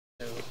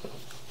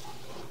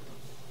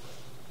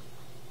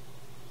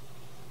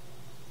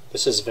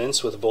This is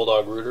Vince with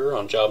Bulldog Rooter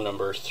on job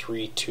number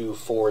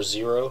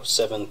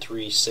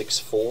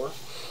 32407364.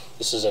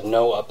 This is a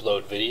no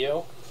upload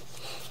video.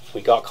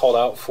 We got called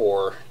out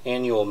for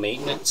annual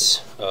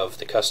maintenance of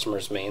the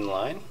customer's main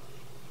line.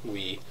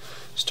 We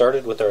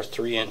started with our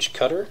 3-inch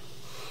cutter,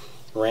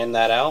 ran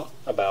that out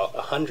about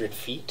 100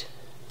 feet.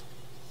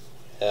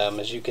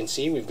 As you can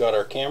see, we've got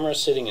our camera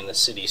sitting in the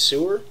city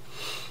sewer.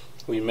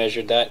 We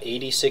measured that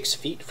 86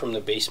 feet from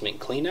the basement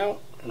cleanout,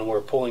 and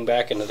we're pulling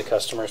back into the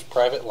customer's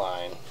private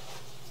line.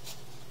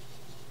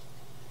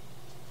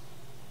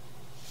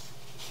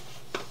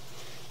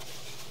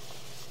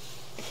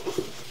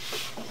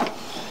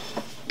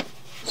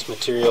 This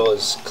material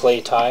is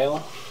clay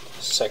tile.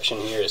 This section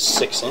here is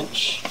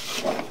 6-inch.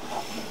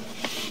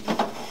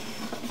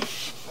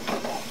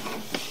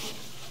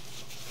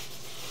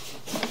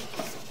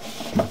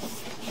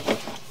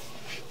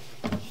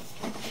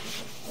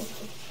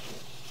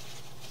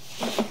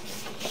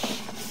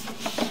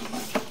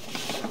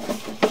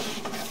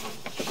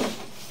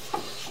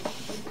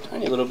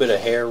 Tiny little bit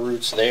of hair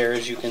roots there,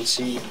 as you can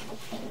see.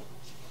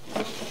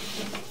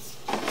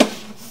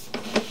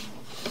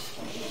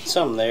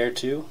 Some there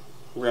too.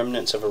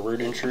 Remnants of a root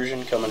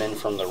intrusion coming in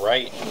from the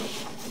right.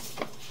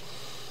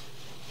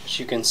 As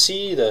you can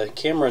see, the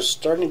camera is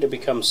starting to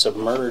become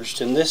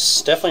submerged, and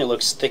this definitely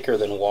looks thicker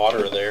than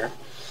water there.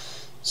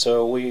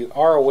 So we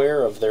are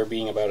aware of there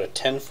being about a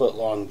 10-foot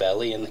long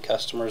belly in the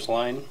customer's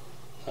line.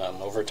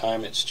 Over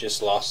time it's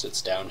just lost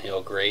its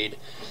downhill grade.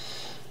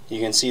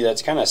 You can see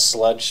that's kind of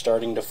sludge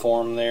starting to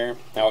form there.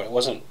 Now, it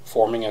wasn't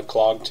forming a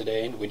clog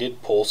today. We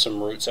did pull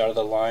some roots out of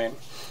the line.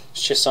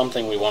 It's just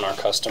something we want our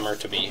customer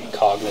to be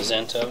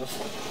cognizant of.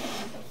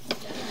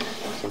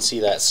 You can see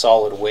that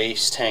solid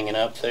waste hanging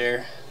up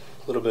there.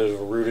 A little bit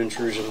of a root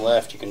intrusion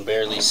left, you can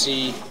barely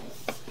see.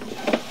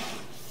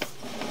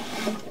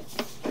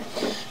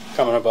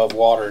 Coming above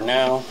water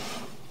now,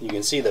 you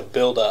can see the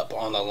buildup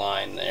on the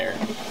line there.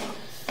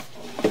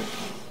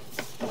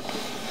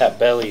 That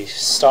belly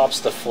stops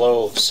the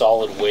flow of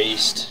solid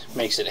waste,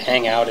 makes it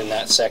hang out in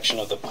that section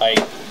of the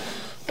pipe.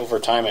 Over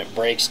time it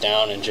breaks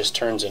down and just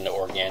turns into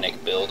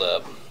organic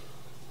buildup. You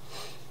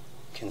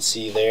can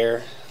see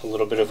there a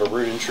little bit of a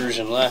root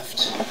intrusion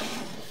left.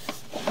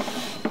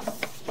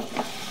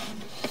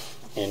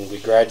 And we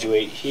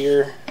graduate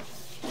here.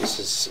 This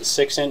is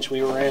 6-inch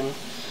we were in,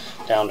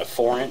 down to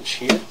 4-inch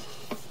here.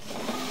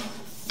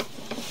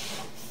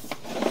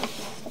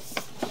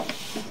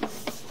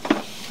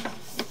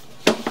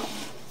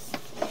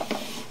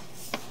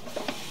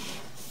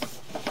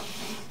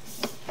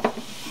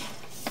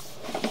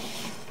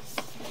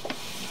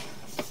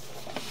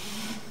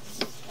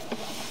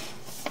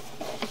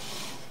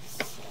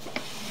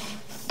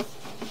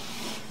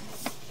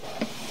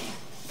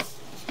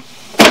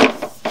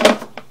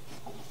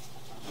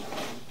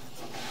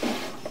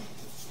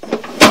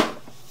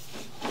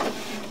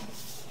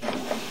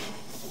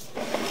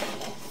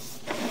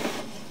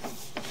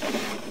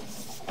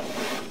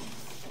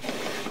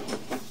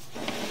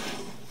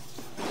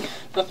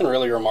 Nothing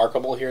really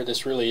remarkable here.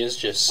 This really is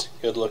just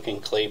good looking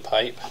clay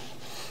pipe.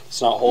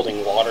 It's not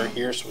holding water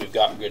here, so we've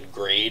got good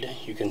grade.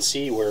 You can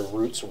see where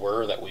roots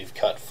were that we've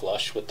cut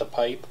flush with the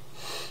pipe.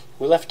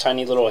 We left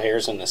tiny little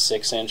hairs in the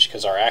 6-inch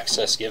because our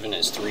access given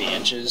is 3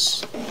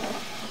 inches.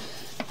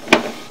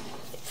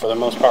 For the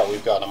most part,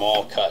 we've got them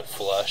all cut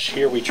flush.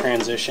 Here we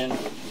transition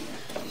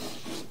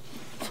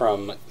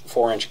from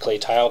 4-inch clay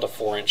tile to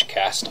 4-inch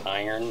cast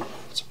iron.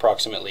 It's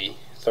approximately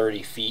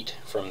 30 feet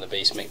from the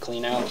basement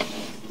cleanout.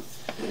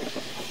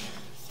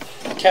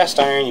 Cast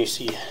iron, you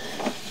see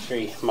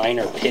very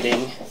minor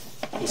pitting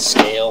and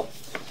scale.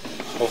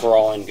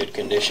 Overall in good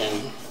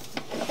condition.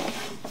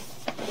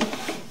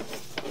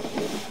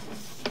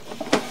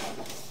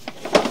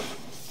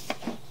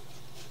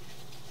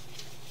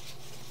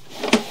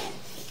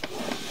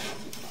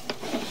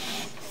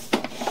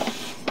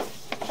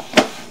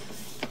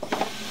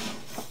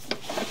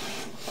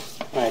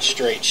 Nice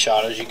straight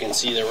shot. As you can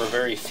see, there were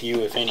very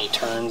few, if any,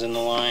 turns in the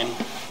line.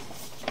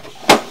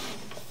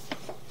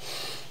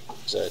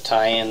 There's a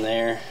tie-in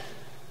there.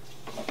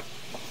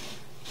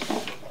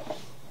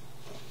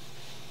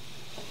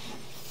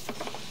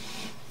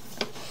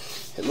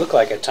 It looked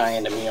like a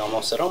tie-in to me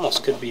almost. It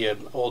almost could be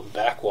an old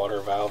backwater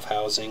valve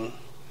housing.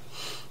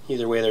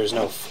 Either way, there's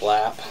no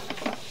flap.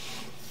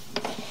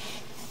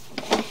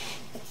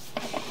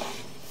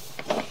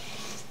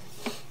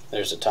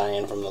 There's a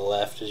tie-in from the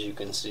left, as you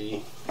can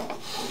see.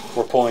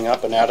 We're pulling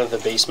up and out of the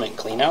basement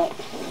cleanout.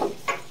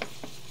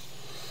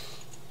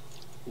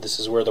 This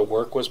is where the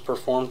work was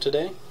performed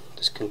today.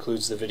 This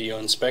concludes the video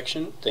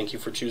inspection. Thank you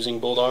for choosing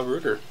Bulldog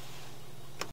Rooter.